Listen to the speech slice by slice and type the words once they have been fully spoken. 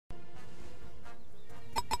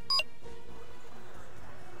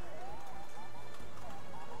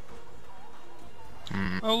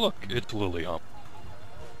Oh look, it's Lillehammer.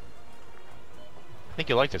 I think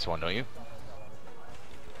you like this one, don't you?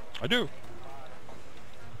 I do.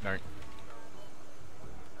 Alright.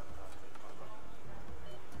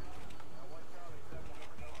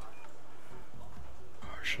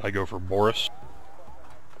 Should I go for Boris?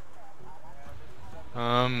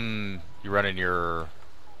 You running your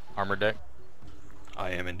armor deck?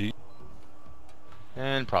 I am indeed.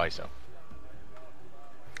 And probably so.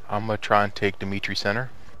 I'm gonna try and take Dimitri Center.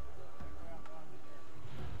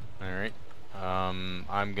 Alright.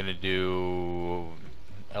 I'm gonna do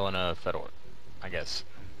Elena Fedor, I guess.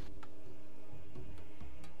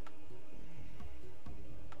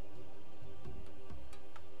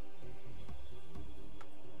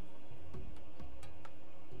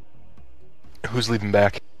 Who's leaving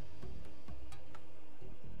back?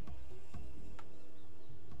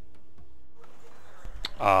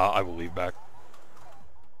 I will leave back.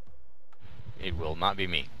 It will not be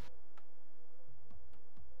me.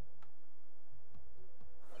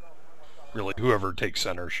 Really, whoever takes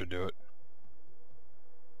center should do it.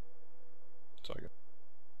 So I go.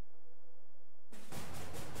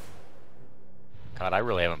 God, I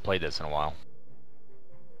really haven't played this in a while.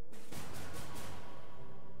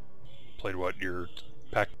 Played what? Your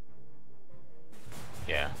pack?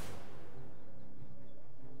 Yeah.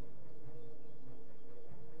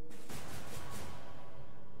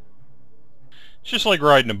 It's just like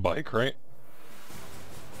riding a bike, right?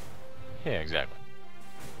 Yeah, exactly.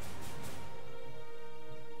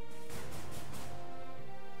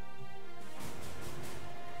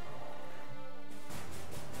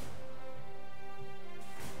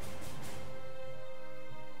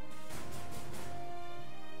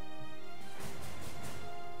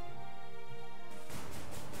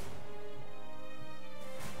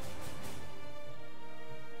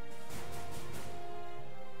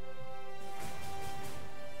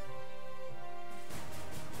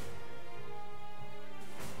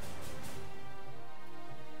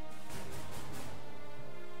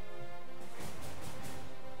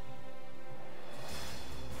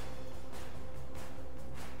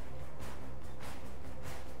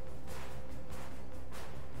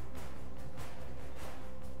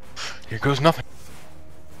 Here goes nothing.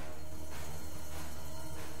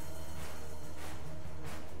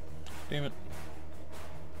 Damn it.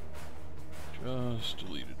 Just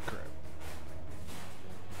deleted crap.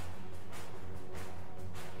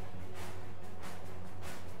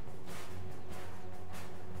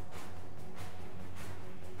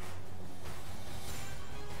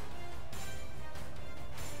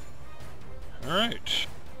 Alright.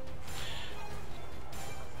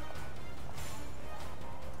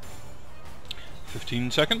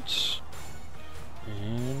 $15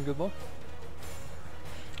 and good luck.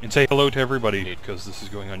 And say hello to everybody, because this is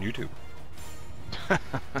going on YouTube.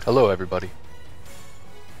 Hello, everybody.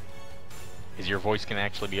 Is your voice gonna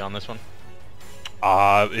actually be on this one?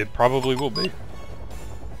 It probably will be.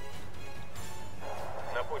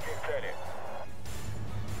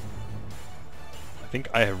 I think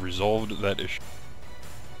I have resolved that issue.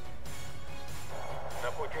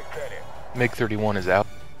 MiG-31 is out.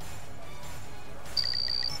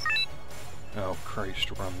 Oh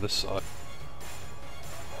Christ, we're on this side.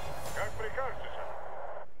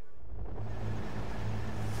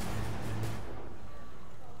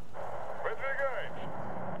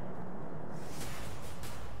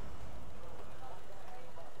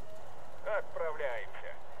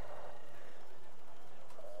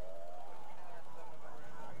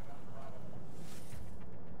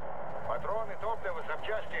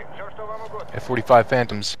 F-45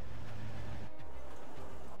 Phantoms.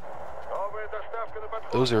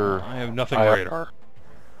 Those are... I have nothing radar.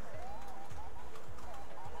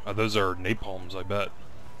 Those are napalms, I bet.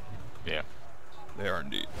 Yeah. They are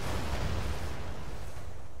indeed.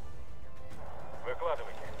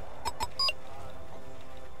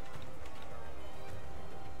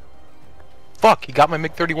 Fuck, he got my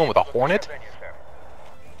MiG-31 with a Hornet?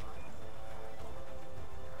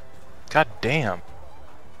 God damn.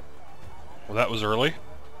 Well, that was early.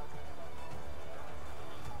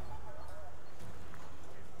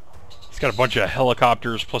 He's got a bunch of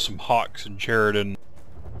helicopters plus some Hawks in Sheridan.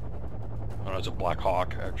 Oh no, it's a Black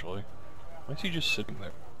Hawk, actually. Why is he just sitting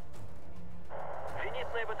there?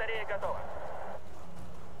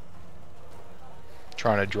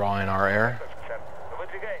 Trying to draw in our air.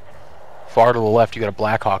 Far to the left, you got a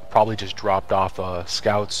Black Hawk, probably just dropped off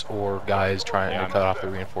scouts or guys trying to cut off the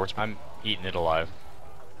reinforcement. I'm eating it alive.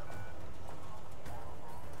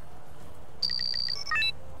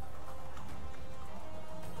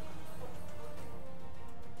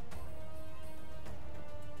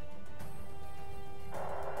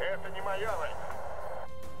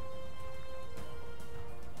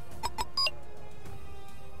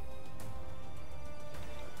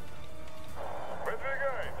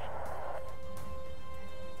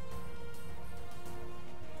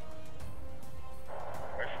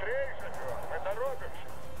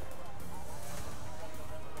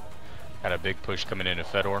 Got a big push coming into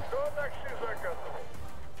Fedor.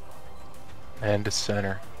 And to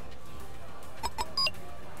center.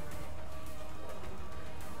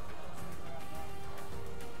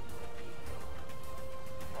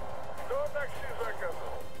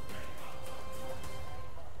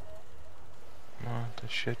 What the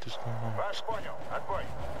shit is going on? Вас понял. Отбой.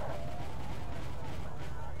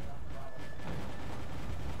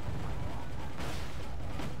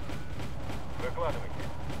 Выкладывайте.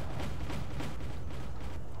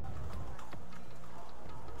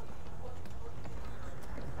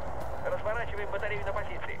 Разворачиваем батарею на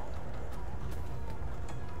позиции.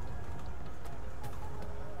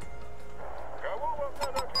 Кого вам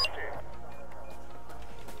надо отвезти?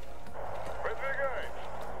 Выдвигайтесь.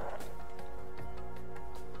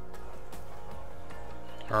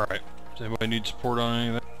 Alright. Does anybody need support on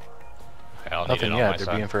anything? I'll need it Nothing on yet. my They're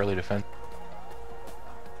side. being fairly defensive.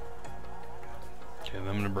 Okay, then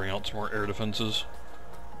I'm gonna bring out some more air defenses.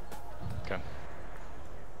 Okay.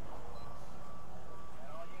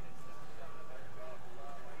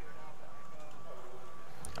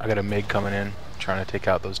 I got a MiG coming in, trying to take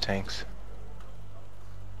out those tanks.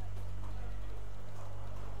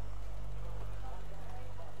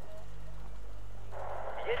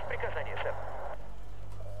 Есть приказание, сэр.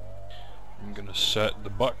 I'm gonna set the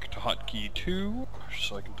buck to hotkey 2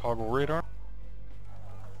 so I can toggle radar.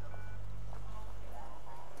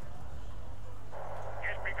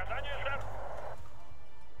 Есть приказание, сэр.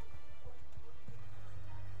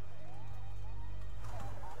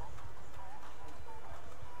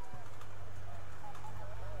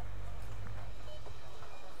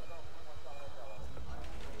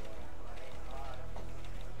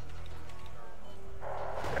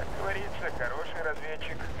 Как говорится, хороший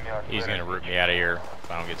разведчик, мертвый He's gonna root me out of here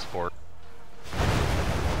if I don't get support.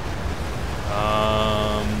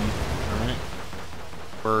 Alright.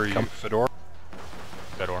 Where are you, Come. Fedor?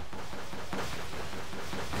 Fedor.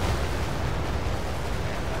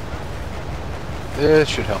 This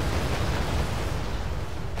should help.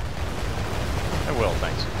 I will,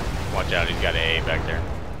 thanks. Watch out, he's got an AA back there.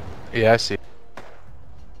 Yeah, I see.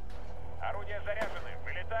 Орудия заряжены.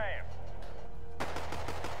 Вылетаем.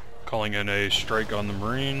 Calling in a strike on the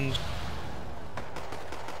Marines.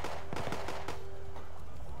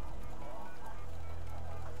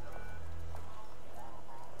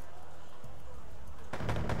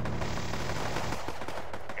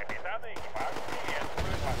 Капитан и экипаж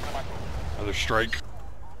приветствуют вас на борту. Another strike.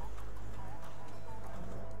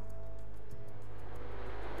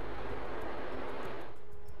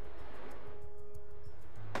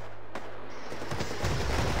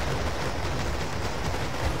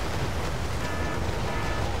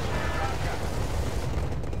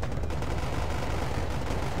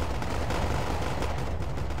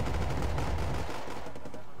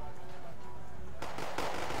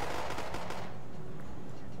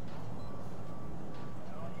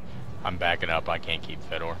 I'm backing up, I can't keep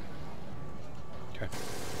Fedor. Okay.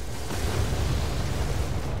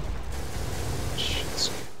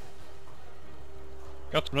 Shit.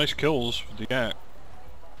 Got some nice kills with the yak.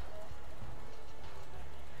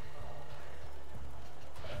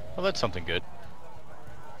 Well, that's something good.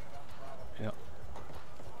 Yeah.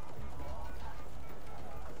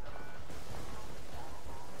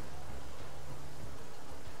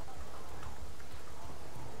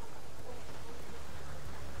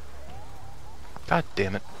 God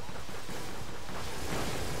damn it.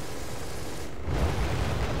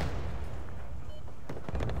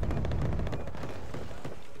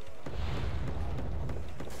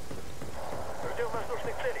 Ждем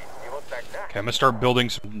воздушных целей. И вот тогда... Okay, I'm gonna start building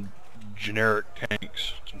some generic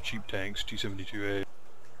tanks, some cheap tanks, T-72A.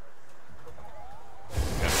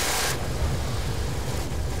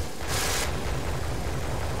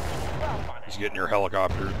 He's getting your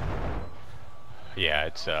helicopter. Yeah,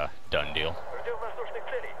 it's a done deal. Ждем воздушных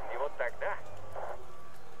целей. И вот тогда...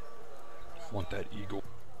 Want that eagle.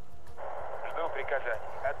 Жду приказаний.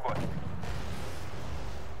 Отбой.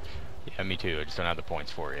 Yeah, me too, I just don't have the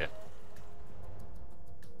points for it yet.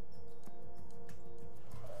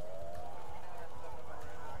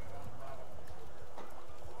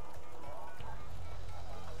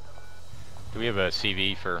 Do we have a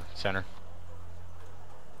CV for center?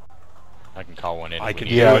 I can call one in. I if we can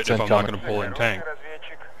need do Yeah, it it's if I'm not incoming. gonna pull in tank.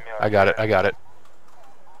 Разведчик, I got it, I got it.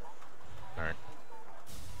 Alright.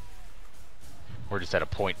 We're just at a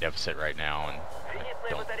point deficit right now and Зенитная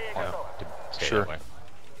don't батарея want готова. to stay Sure. that way.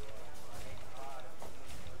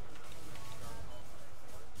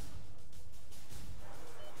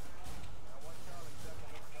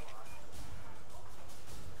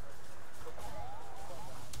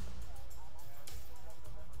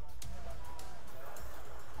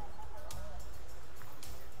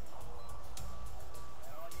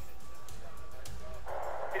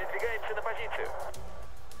 позицию.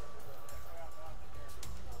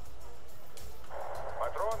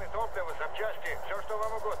 Патроны, топливо, запчасти, все, что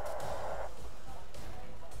вам угодно.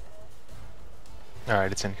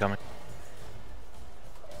 Alright, it's incoming.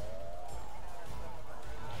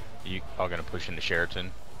 You all gonna push into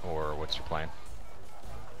Sheraton, or what's your plan?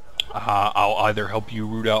 I'll either help you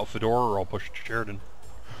root out Fedora or I'll push to Sheridan.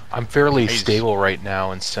 I'm fairly He's- stable right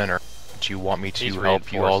now in center. Do you want me He's to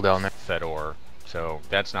help you all reinforced down there? Fedor, so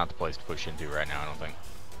that's not the place to push into right now, I don't think.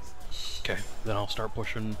 Okay, then I'll start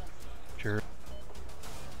pushing Sheridan.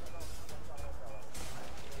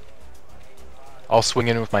 I'll swing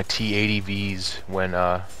in with my T-80Vs when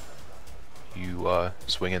you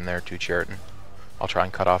swing in there to Cheriton. I'll try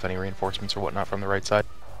and cut off any reinforcements or whatnot from the right side.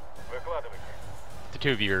 Выкладывайте. The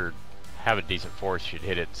two of you have a decent force, should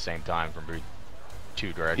hit it at the same time from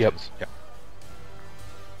two directions. Yep.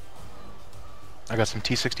 I got some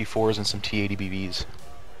T-64s and some T-80BVs.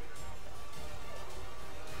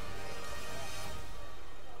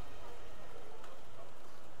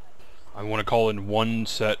 I want to call in one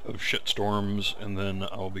set of shitstorms and then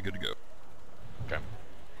I'll be good to go. Okay.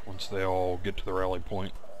 Once they all get to the rally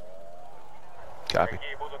point. Copy.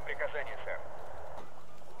 Какие будут приказания, сэр?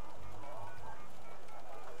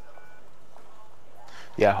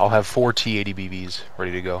 Yeah, I'll have 4 T-80BVs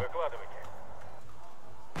ready to go. Выкладывайте.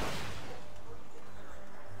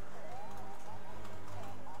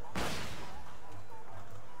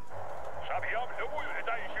 Собьем любую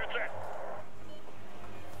летающую цель.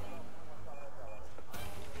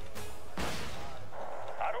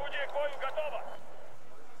 Орудие к бою готово.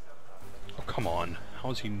 Oh, come on. How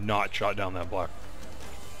has he not shot down that black?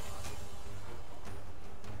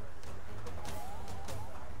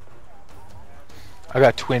 I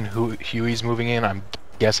got twin Hueys moving in. I'm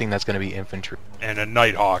guessing that's going to be infantry. And a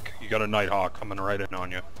Nighthawk. You got a Nighthawk coming right in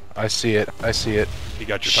on you. I see it. I see it. He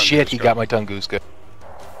got your Shit, he got my Tunguska.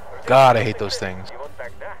 God, I hate those things. И вот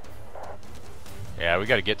тогда Yeah, we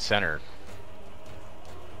gotta get center.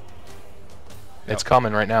 It's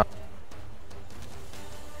coming right now.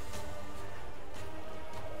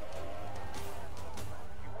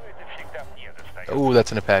 это всегда мне достается. Oh,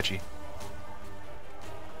 that's an Apache.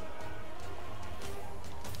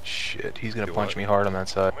 Shit, he's going to Do punch what? me hard on that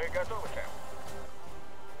side. Мы готовы, сэр.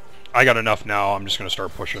 I got enough now. I'm just going to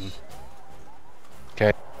start pushing.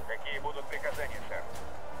 Okay. Какие будут приказания, сэр?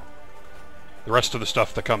 The rest of the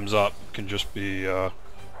stuff that comes up can just be Есть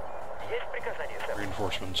приказание, сэр.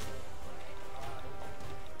 reinforcements.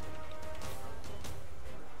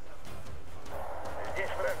 Здесь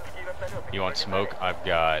вражеские вертолеты. You want smoke? I've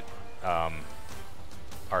got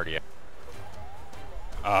RDF.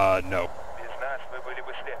 No. Без нас вы были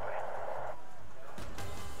бы слепы.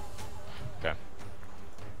 Okay.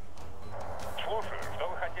 Слушаю, что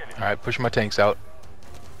вы хотели? Alright, pushing my tanks out.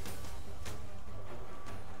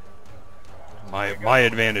 My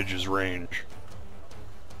advantage is range.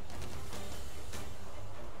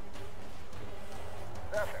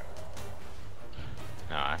 Да, сэр.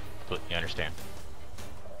 No, I completely understand.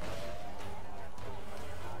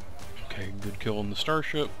 Okay, good kill on the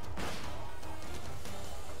starship.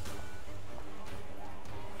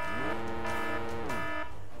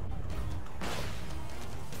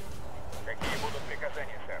 Какие будут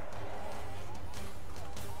приказания, сэр?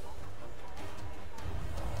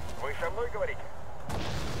 Вы со мной говорите?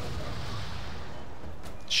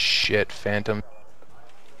 Shit, Phantom.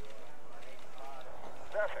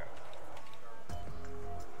 Да, сэр.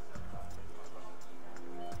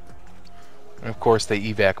 And of course, they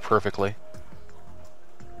evac perfectly.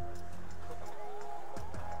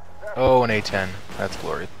 Oh, an A-10. That's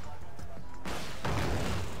glorious.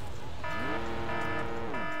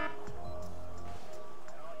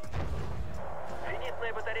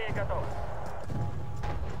 Зенитная батарея готова.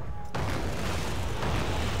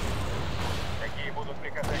 Какие будут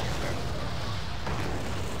приказания, сэр?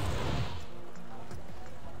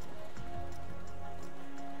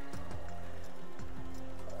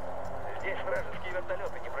 Здесь вражеские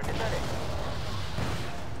вертолеты не пролетали?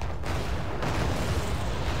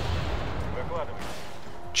 Выкладывайте.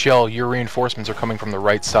 Chell, your reinforcements are coming from the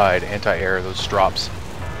right side, anti-air, those drops.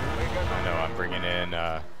 Вы готовы? I know, I'm bringing in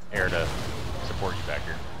air to support you back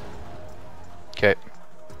here. Okay.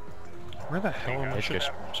 Where the hell are my It's good.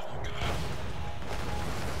 shitstorms? Oh, God.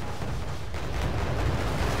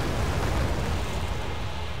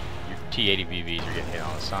 Your T-80BVs are getting hit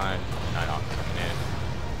on the side. Nighthawk coming in.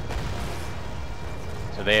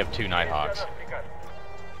 So they have two Nighthawks, Приказ.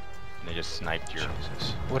 and they just sniped your...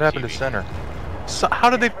 What happened to TV. center? So, how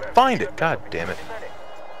did they find it? God damn it.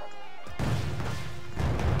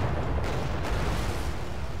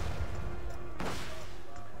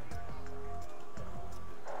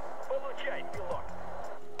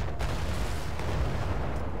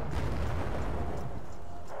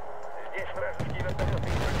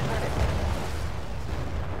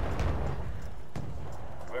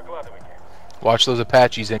 Watch those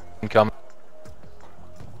Apaches incoming.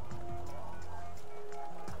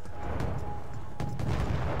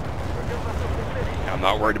 I'm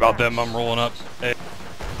not worried about them. I'm rolling up. Hey.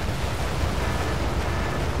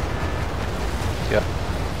 Yep.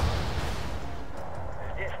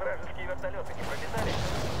 Здесь вражеские вертолеты не пролетали.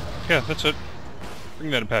 Yeah, that's it.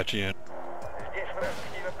 Bring that Apache in. Здесь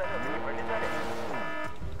вражеские вертолеты не пролетали.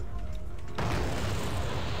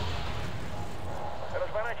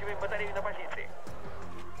 Разворачиваем батарею на позиции.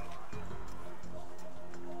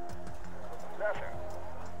 Да, сэр.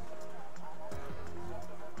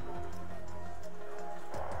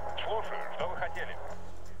 Слушаю, что вы хотели?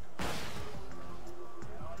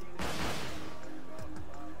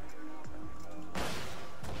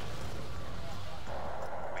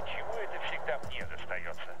 Почему это всегда мне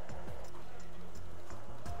достается?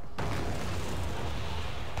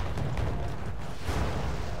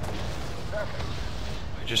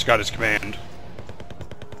 I just got his command.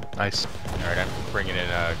 Nice. Alright, I'm bringing in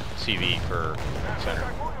a CV for center.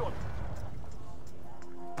 Атакуют!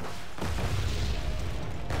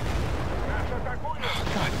 Нас атакуют!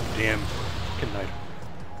 God damn. Good night.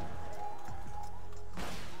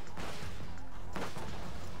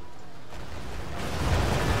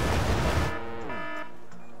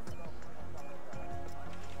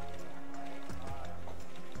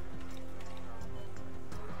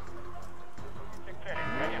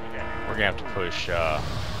 We're gonna have to push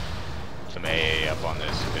some AA up on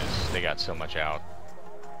this because they got so much out.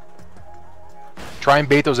 Try and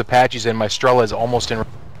bait those Apaches in. My Strela is almost in.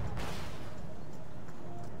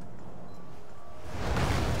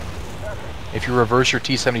 If you reverse your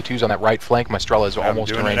T-72s on that right flank, my Strela is I'm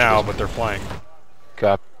almost in doing it range. now, of but they're flying.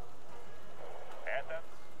 Copy. Это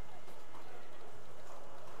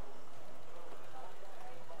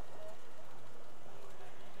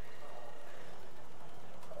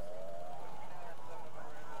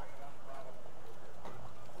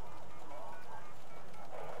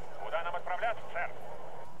куда нам отправляться, сэр?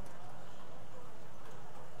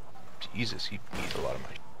 Jesus, he needs a lot of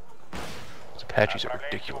money. Those Apaches are Отправляемся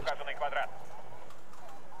в ridiculous. указанный квадрат.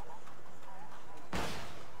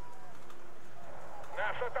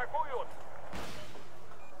 Нас атакуют!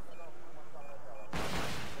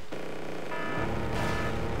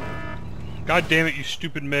 God damn it, you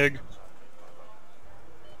stupid Meg.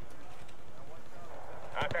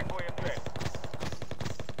 Атакуем цель.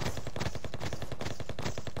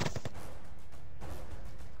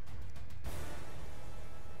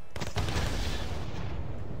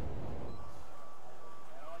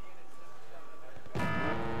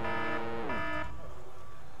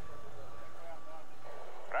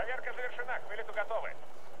 Проверка завершена. К вылету готовы.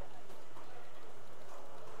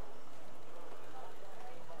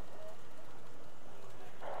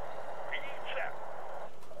 Птица!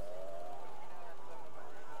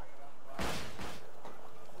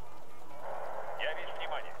 Я весь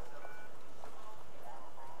внимание.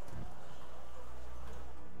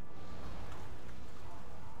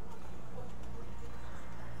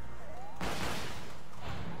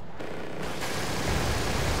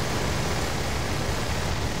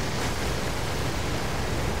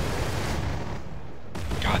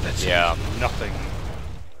 God, that's Yeah. nothing.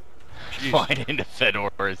 Jeez. Flying into Fedor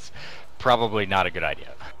is probably not a good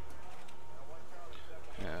idea.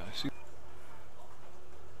 Yeah, I see.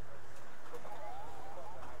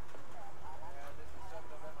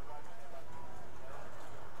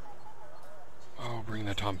 Oh, bring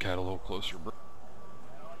that Tomcat a little closer, bro.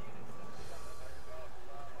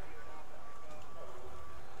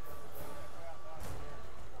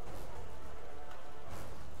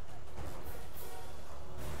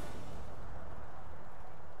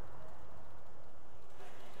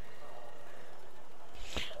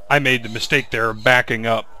 I made the mistake there of backing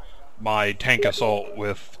up my tank assault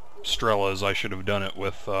with Strelas. I should have done it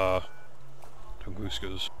with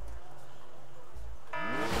Tunguska's.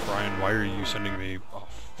 Brian, why are you sending me? Oh,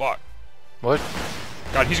 fuck. What?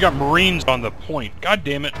 God, he's got Marines on the point. God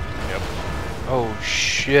damn it. Yep. Oh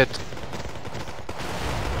shit.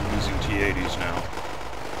 I'm using T-80s now.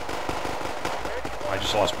 I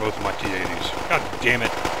just lost both of my T-80s. God damn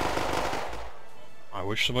it. I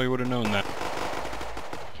wish somebody would have known that.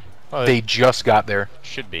 Well, They just got there.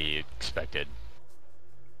 should be expected.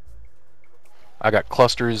 I got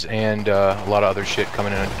clusters and a lot of other shit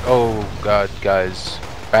coming in. Oh god, guys.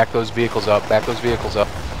 Back those vehicles up. Back those vehicles up.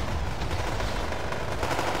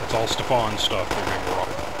 That's all Stefan stuff. They're gonna go wrong.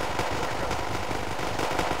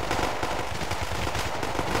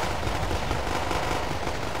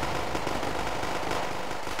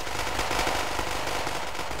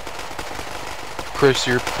 Chris,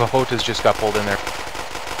 your Pahotas just got pulled in there.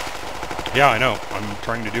 Yeah, I know. I'm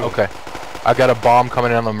trying to do Okay. I got a bomb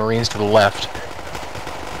coming in on the Marines to the left.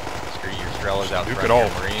 Screw your Strellas out Nuke front it all.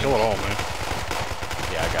 here, Marines. Kill it all, man.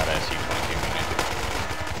 Yeah, I got a SU-22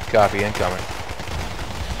 unit. Copy, incoming.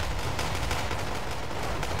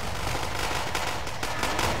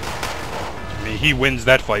 I mean, he wins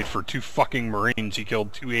that fight for 2 fucking Marines. He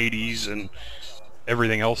killed 2 80s and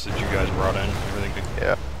everything else that you guys brought in. Everything.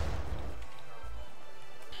 Yeah.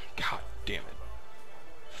 God damn it.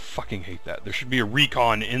 Fucking hate that. There should be a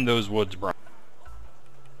recon in those woods, bro.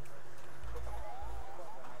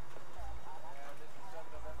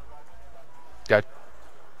 Got.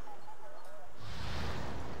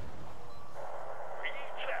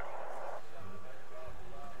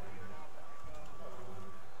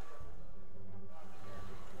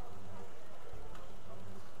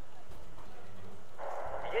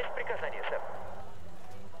 Есть приказание, сэр.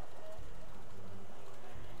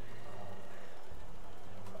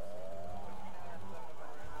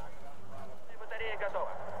 Батарея готова.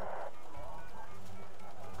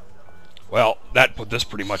 Well, that put this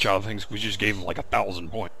pretty much out of things. We just gave him like 1,000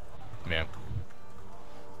 points. Yeah.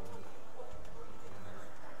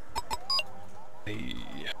 Hey.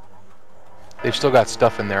 They've still got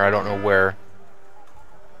stuff in there. I don't know where.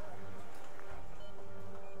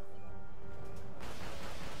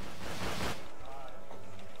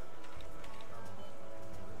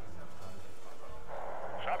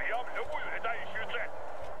 Собьем любую летающую цель.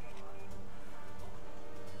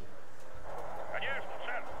 Конечно,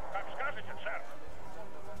 сэр. Как скажете, сэр.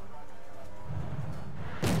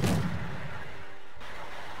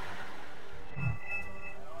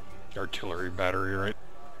 Artillery battery, right?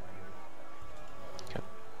 Okay.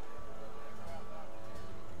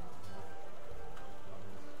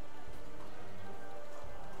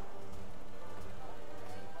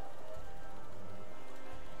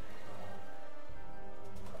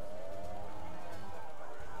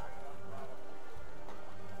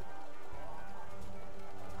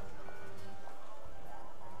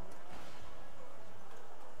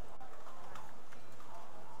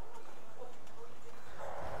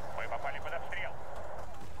 Мы попали под обстрел.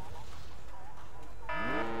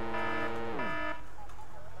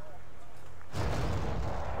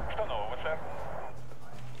 Что нового, сэр?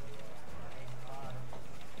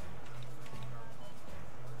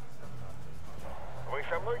 Вы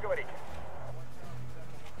со мной говорите?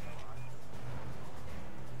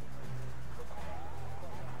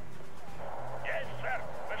 Есть, сэр.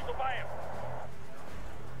 Выступаем.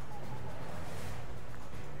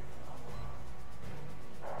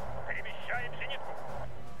 Перемещаем зенитку.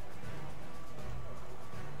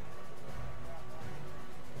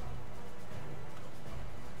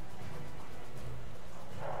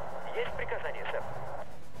 Есть приказание, сэр.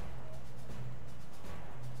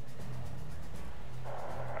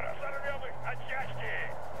 Разорвем их на части.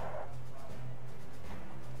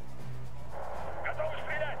 Готовы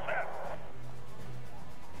стрелять, сэр.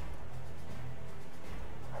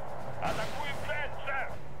 Атакуем цель, сэр.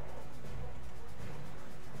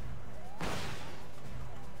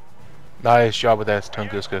 Nice job with that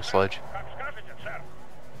Tunguska sledge. Как скажете, сэр.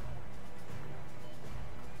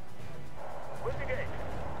 Выдвигайте.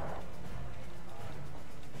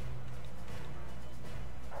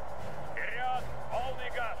 Вперед,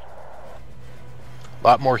 полный газ. A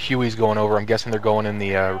lot more Hueys going over. I'm guessing they're going in the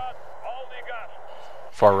Вперед, полный газ.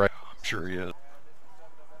 far right. I'm sure he is.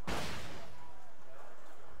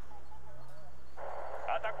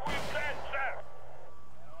 Атакуем цель, сэр.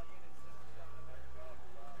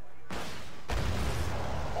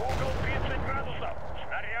 Угол 30 градусов.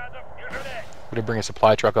 Снарядов не жалеть. We're gonna bring a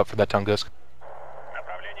supply truck up for that Tunguska.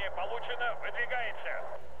 Направление получено. Выдвигается.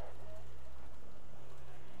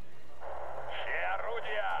 Все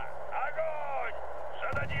орудия. Огонь!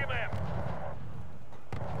 Зададим им.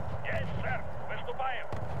 Есть, сэр. Выступаем.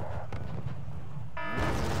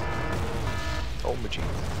 Oh, machine.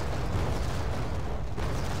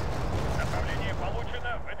 Направление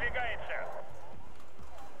получено. Выдвигается.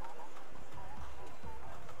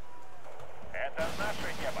 Это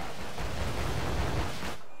наше небо.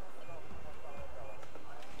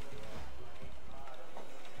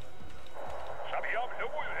 Собьем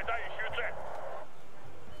любую летающую цель.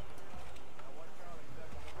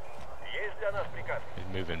 Есть для нас приказ. He's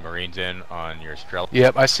moving Marines in on your Strela.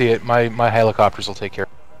 Yep, I see it. My helicopters will take care.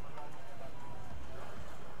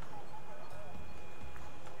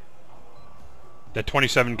 That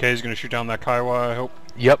 27K is going to shoot down that Kiowa, I hope.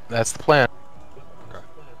 Yep, that's the plan. Okay.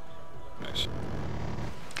 Nice.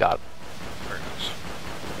 Got it. Very nice.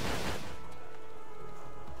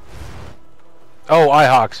 Oh,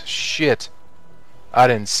 Ihawks. Shit. I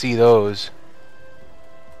didn't see those.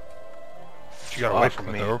 You got away Fuck from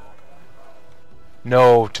it me. though.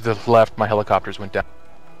 No, to the left, my helicopters went down.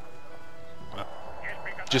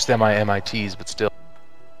 Just my MITs, but still.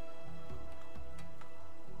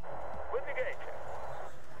 Выдвигайте.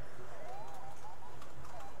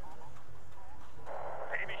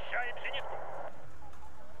 Перемещаем зенитку.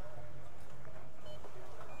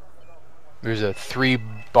 There's a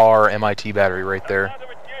 3-bar MIT battery right there.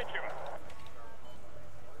 Докладывать нечего.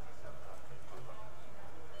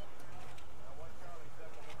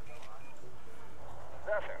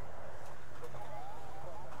 Да, сэр.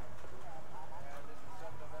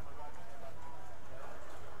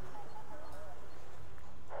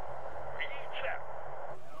 Принять, сэр.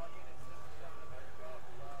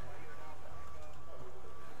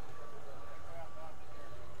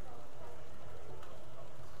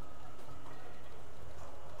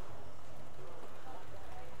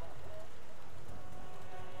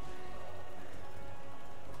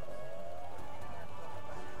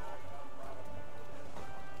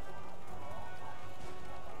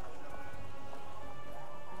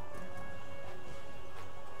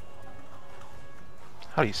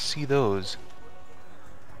 How do you see those?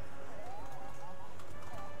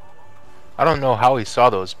 I don't know how he saw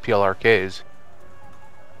those PLRKs.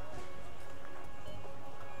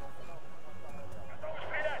 Готовы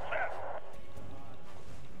стрелять, сэр.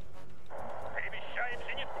 Перемещаем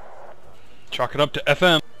зенитку. Chalk it up to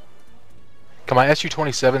FM. Can my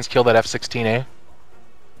Su-27s kill that F-16A? Есть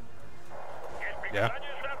Yeah.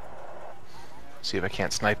 приказание, сэр. See if I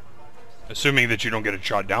can't snipe. Assuming that you don't get it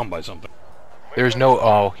shot down by something. There's no...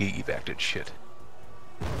 Oh, he evacted. Shit.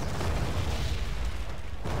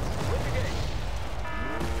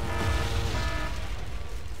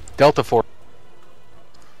 Delta 4.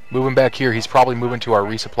 Moving back here. He's probably moving to our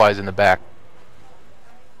resupplies in the back.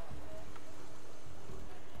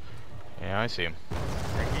 Yeah, I see him.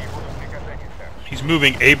 Какие будут приказания, сэр? He's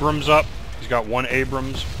moving Abrams up. He's got one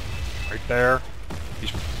Abrams right there.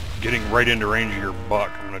 He's getting right into range of your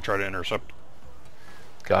buck. I'm gonna try to intercept.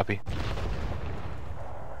 Copy.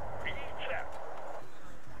 Принять, сэр.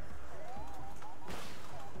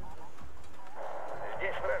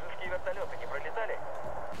 Здесь вражеские вертолеты не пролетали?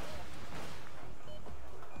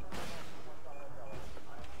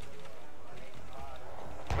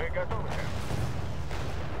 Мы готовы, сэр.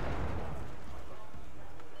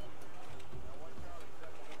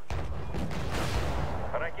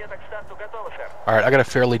 Ракета к старту готова, сэр. Alright, I got a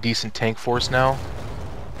fairly decent tank force now.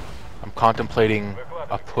 I'm contemplating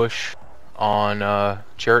a push on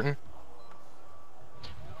Cheriton.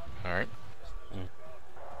 Alright.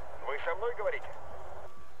 Вы со мной говорите?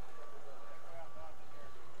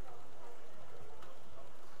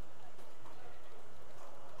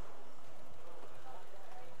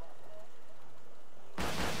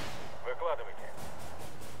 Выкладывайте.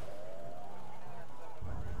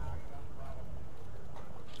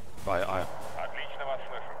 I Отлично вас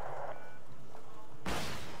слышу.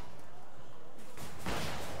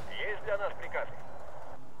 Есть для нас приказы?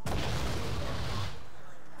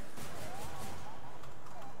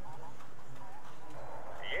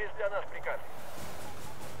 Есть для нас приказы?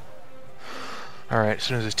 Alright, as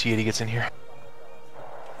soon as this T-80 gets in here.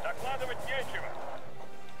 Докладывать нечего.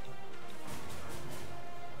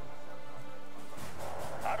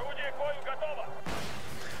 Орудие к бою готово.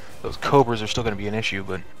 Those Cobras are still going to be an issue,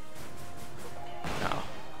 but... no,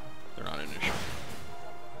 they're not an issue.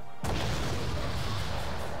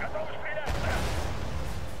 Готовы стрелять, сэр.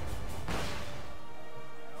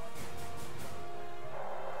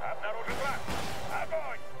 Обнаружен враг.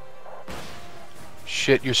 Огонь!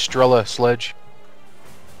 Shit, your Strela sledge.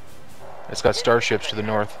 It's got starships to the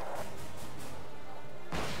north.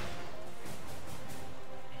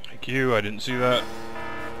 Thank you. I didn't see that.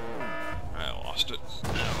 I lost it.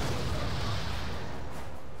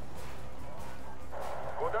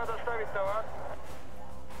 Куда доставить товар?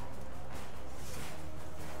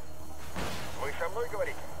 Вы со мной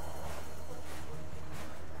говорите?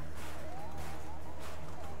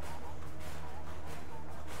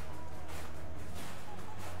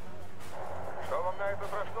 Что вам на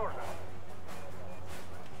этот раз нужно?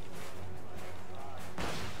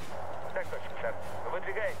 Так точно, сэр.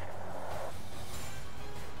 Выдвигаемся.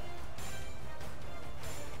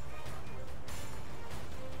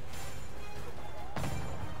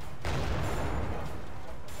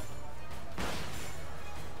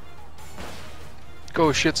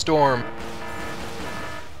 Go, shitstorm!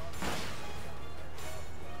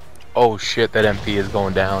 Oh shit, that MP is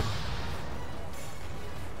going down.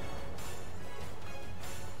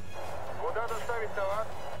 Куда доставить товар?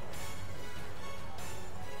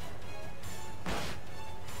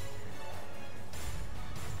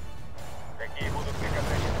 Какие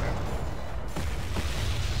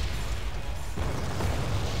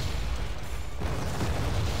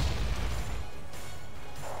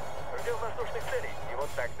воздушных целей. И вот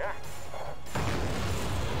тогда...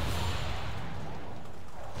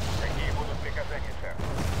 Какие будут приказания, сэр?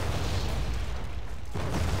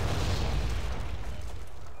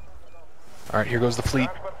 Alright, here goes the fleet.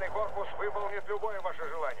 Транспортный корпус выполнит любое ваше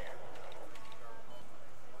желание.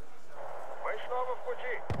 Мы снова в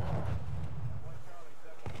пути.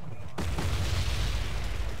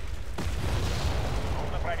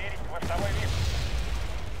 Нужно проверить хвостовой лист.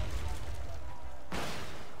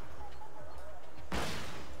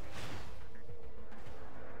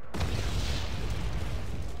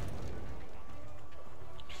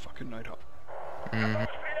 Fucking Nighthawk. Mm-hmm.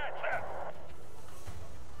 Стрелять, сэр!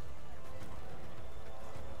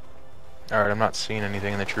 Alright, I'm not seeing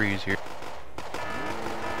anything in the trees here.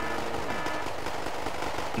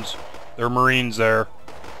 There are Marines there.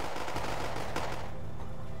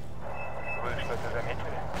 Вы что-то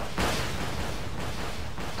заметили?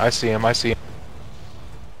 I see him, I see him.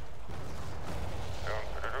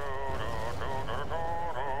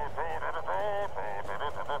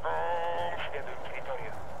 Исследуем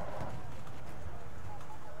территорию.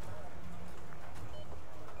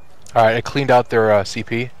 Alright, I cleaned out their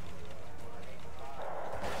CP.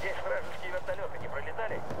 Здесь вражеские вертолеты не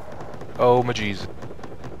пролетали? Oh my jeez.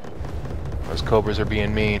 Those cobras are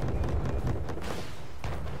being mean.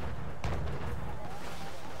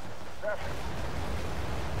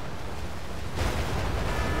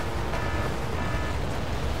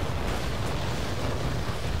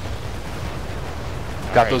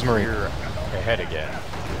 Got those Marines. You're ahead again.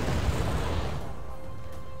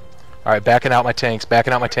 Alright, backing out my tanks,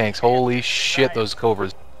 backing out my tanks. Holy shit, those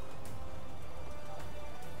cobras.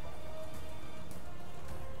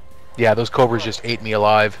 Yeah, those cobras just ate me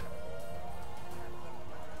alive.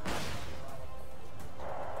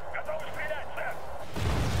 Готовы стрелять, сэр!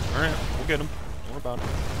 Alright, we'll get him. Don't worry about it.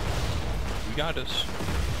 We got us.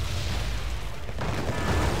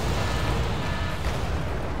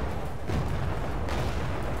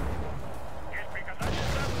 Есть приказание,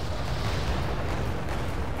 сэр?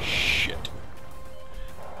 Shit.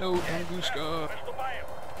 No, Tunguska. Приступаем!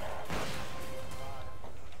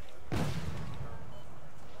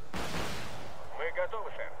 Мы готовы,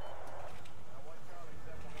 сэр.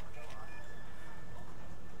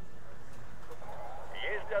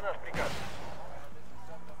 Есть для нас приказ.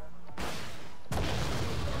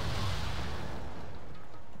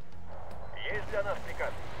 Есть для нас приказ.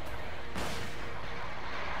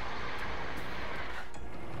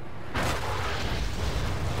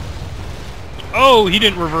 Oh, he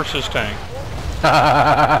didn't reverse his tank.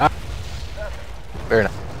 Fair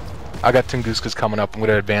enough. I got Tunguskas coming up. I'm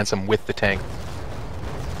gonna advance them with the tank.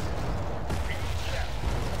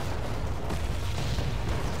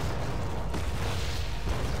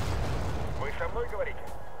 Вы со мной говорите?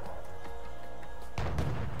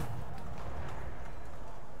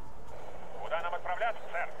 Куда нам отправляться,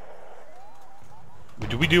 сэр?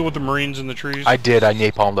 Did we deal with the Marines in the trees? I did. I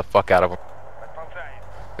napalmed the fuck out of them. Подползаем.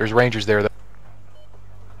 There's Rangers there, though.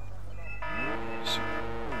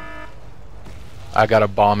 I got a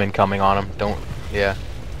bomb incoming on them. Don't. Yeah.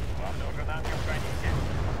 Вам нужен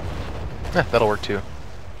ангел-хранитель. That'll work too.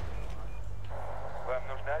 Вам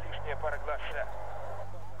нужна лишняя пара глаз, сэр.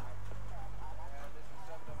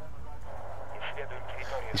 Исследуем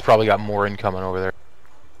территорию. He's probably got more incoming over there.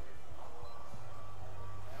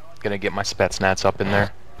 Gonna get my Spetsnaz up in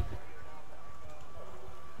there.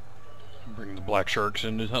 Bring the black sharks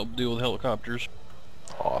in to help deal with helicopters.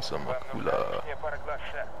 Awesome. Вам нужна Hula. лишняя пара глаз,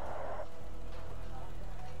 сэр.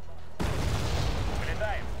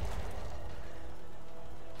 Вылетаем.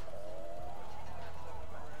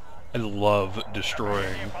 I love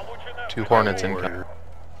destroying. Получено. 2 Hornets incoming.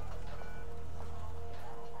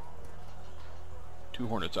 2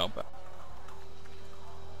 Hornets outbound.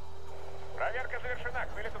 Проверка завершена.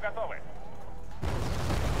 К вылету готовы.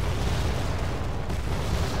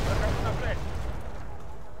 Захожу на цель.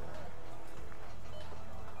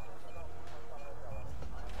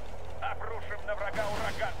 Обрушим на врага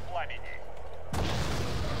ураган пламени.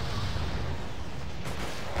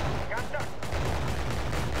 Контакт.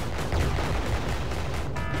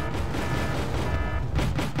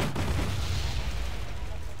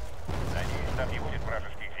 Надеюсь, там не будет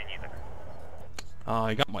вражеских зениток.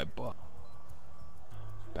 I got my butt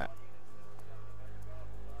back.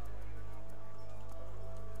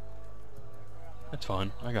 That's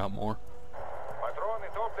fine. I got more. Патроны,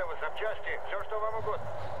 топливо, запчасти, все, что вам угодно.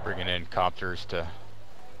 Bringing in copters to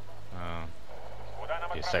Куда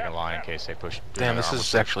нам be a second line in отправляться? case they push. through Damn, their this armor is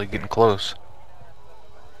system. actually getting close.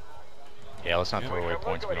 Yeah, let's not throw away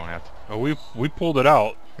points we don't have to. Oh, we pulled it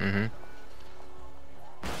out. Mm-hmm.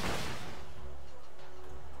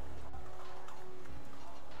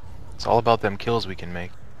 It's all about them kills we can make.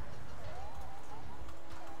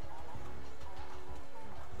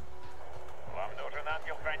 Вам нужен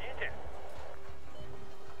ангел-хранитель?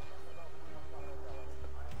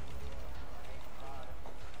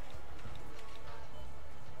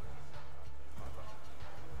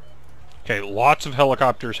 Okay, lots of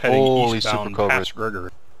helicopters heading Holy eastbound super cobras. past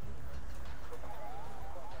Gregory.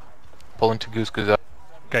 Pulling Tunguska's up.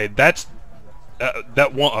 Okay, that's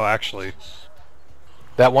that one. Oh, actually,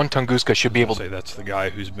 That one Tunguska should be I'll able say to, that's the guy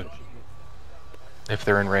who's been. if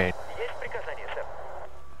they're in range. Есть приказание, сэр.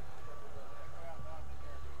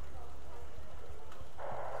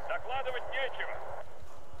 Докладывать нечего.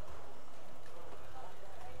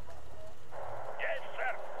 Есть,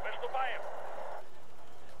 сэр. Выступаем.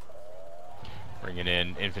 Bringing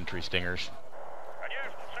in infantry stingers.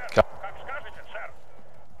 Конечно, сэр. Got- Как скажете, сэр.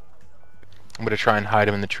 I'm gonna try and hide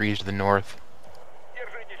him in the trees to the north.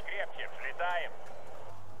 Держитесь крепче. Взлетаем.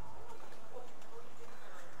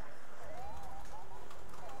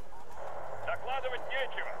 Докладывать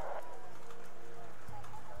нечего.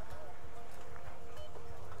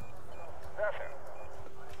 Да, сэр.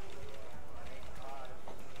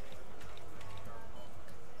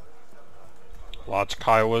 Lots of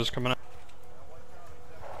Kiowas coming out.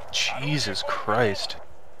 Jesus Christ.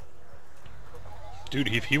 Dude,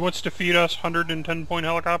 if he wants to feed us 110-point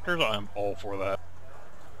helicopters, I'm all for that.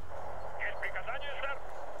 Есть приказание, сэр.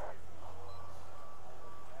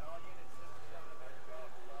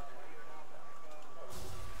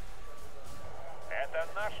 Это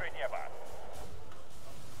наше небо.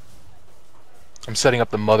 I'm setting up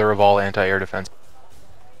the mother of all anti-air defense.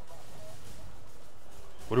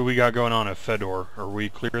 What do we got going on at Fedor? Are we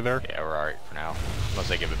clear there? Yeah, we're alright for now. Unless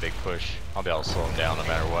they give a big push. I'll be able to slow them down no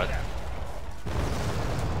matter what.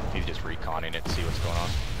 He's just reconning it to see what's going on.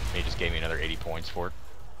 He just gave me another 80 points for it.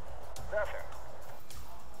 Да, сэр.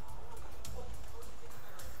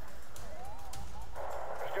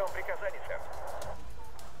 Ждем приказаний, сэр.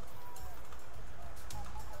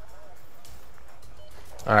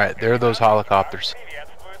 Alright, there are those helicopters.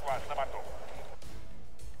 Приветствует вас на борту.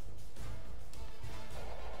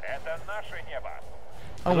 Это наше небо.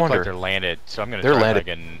 I It looks like wonder. they're landed, so I'm gonna They're try landed.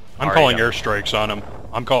 like an I'm calling REM. airstrikes on him.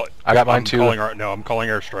 I'm calling. I got mine too. I'm calling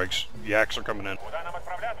airstrikes. Yaks are coming in. Куда нам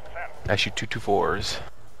отправляться, сэр? I shoot 224s.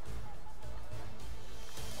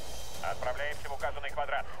 Отправляемся в указанный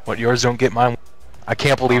квадрат. What, yours don't get mine? I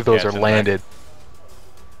can't believe those are Tomcats in there. landed.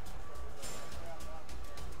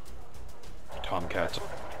 Tomcats.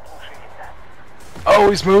 Oh,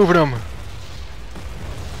 he's moving them!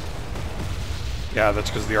 Yeah, that's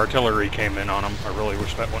because the artillery came in on him. I really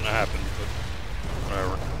wish that wouldn't have happened, but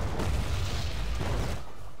whatever.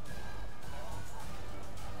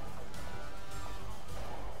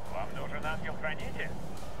 Вам нужен ангел-хранитель?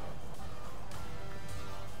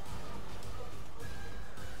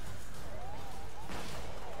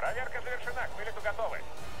 Проверка завершена. К вылету готовы.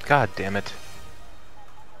 God damn it.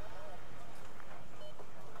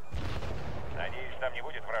 Надеюсь, там не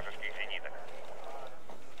будет вражеских зениток.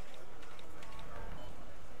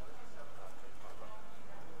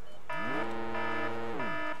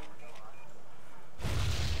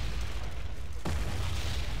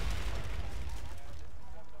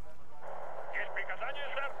 Есть приказание,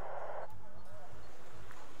 сэр?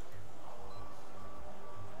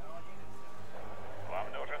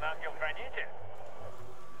 Вам нужен ангел-хранитель?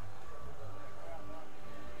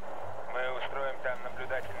 Мы устроим там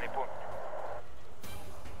наблюдательный пункт.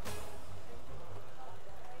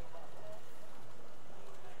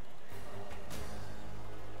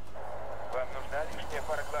 Вам нужна лишняя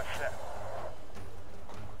пара глаз, сэр?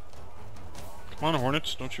 Come on,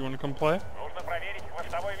 Hornets, don't you want to come play? Нужно проверить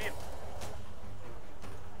хвостовой вид.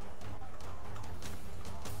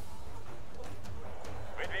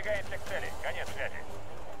 Выдвигаемся к цели. Конец связи.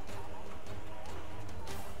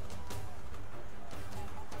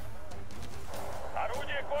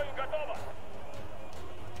 Орудие к бою готово.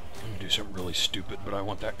 I'm gonna do something really stupid, but I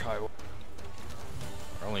want that Kiowa.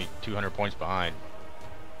 We're only 200 points behind.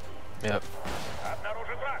 Yep.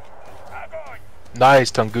 Обнаружен враг. Огонь!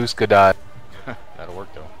 Nice, Tunguska died. That'll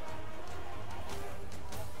work though.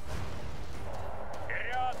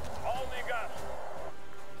 Вперед! Полный газ!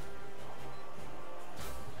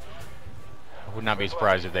 I would not be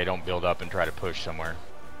surprised if they don't build up and try to push somewhere.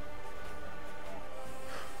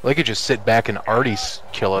 They could just sit back and already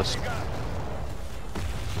kill us.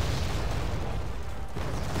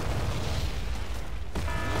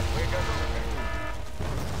 Вы готовы?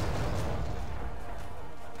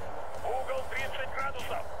 Угол 30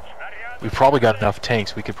 градусов. Снаряд. We've probably got enough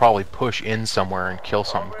tanks. We could probably push in somewhere and kill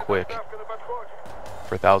something quick Ставка на подходе.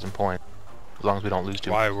 for 1,000 points. As long as we don't lose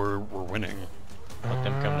too much. Why we're winning. Let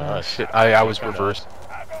them come to us. Shit, I was reversed.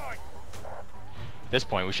 At this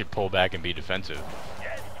point, we should pull back and be defensive.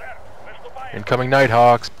 Incoming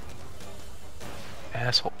Nighthawks.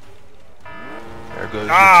 Asshole. There goes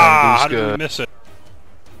Ah! How did your we Tunguska. miss it?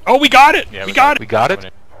 Oh, we got it! Yeah, we got We it! got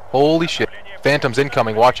it? Holy shit. Phantom's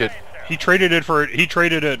incoming, watch it. He traded it for a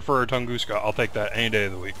Tunguska. I'll take that any day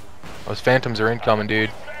of the week. Those Phantoms are incoming,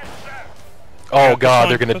 dude. Oh god,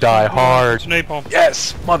 they're gonna die hard. It's napalm.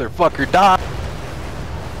 Yes! Motherfucker, die!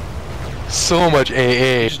 So much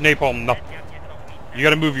AA. Just napalm nothing. You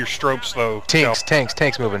gotta move your stropes though.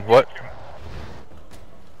 Tanks moving. What?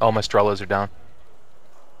 Oh, my Strellas are down.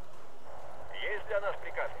 Есть для нас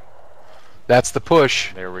приказ. That's the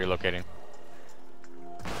push. They're relocating.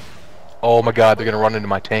 Oh my god, they're gonna run into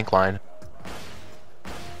my tank line.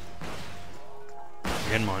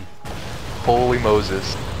 In mine. Holy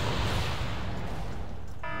Moses.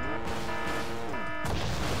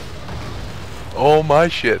 Oh my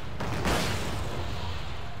shit.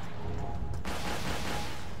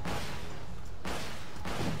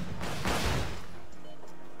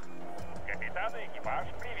 Капитан и экипаж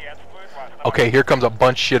приветствуют вас. Okay, here comes a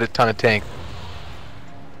bunch shit, a ton of tank.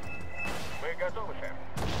 Мы готовы, сэр.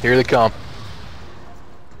 Here they come.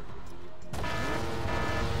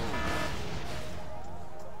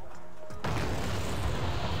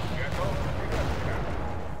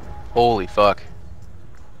 Holy fuck.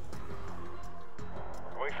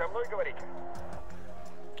 Вы со мной говорите?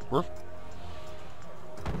 We're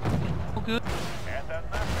good. Это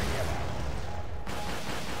наше дело.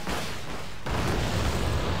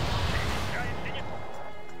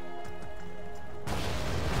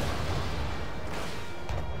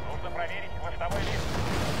 Нужно проверить хвостовой лист.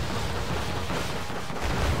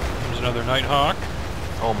 There's another Nighthawk.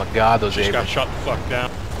 Oh my god, those Just got Avens. shot the fuck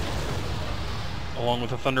down. Along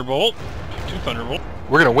with a Thunderbolt. 2 Thunderbolt.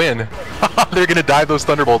 We're gonna win. They're gonna dive those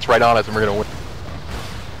Thunderbolts right on us and we're gonna win.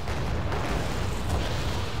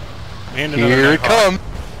 And another Here it Nighthawk. comes.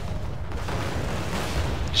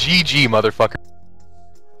 GG, motherfucker.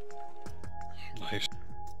 Nice.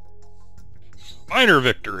 Minor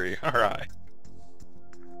victory. Alright.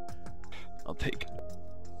 I'll take it.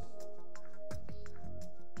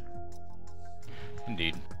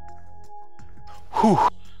 Indeed. Whew.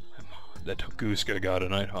 That Tunguska got a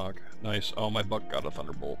Nighthawk. Nice. Oh, my buck got a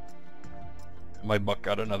Thunderbolt. My buck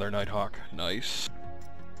got another Nighthawk. Nice.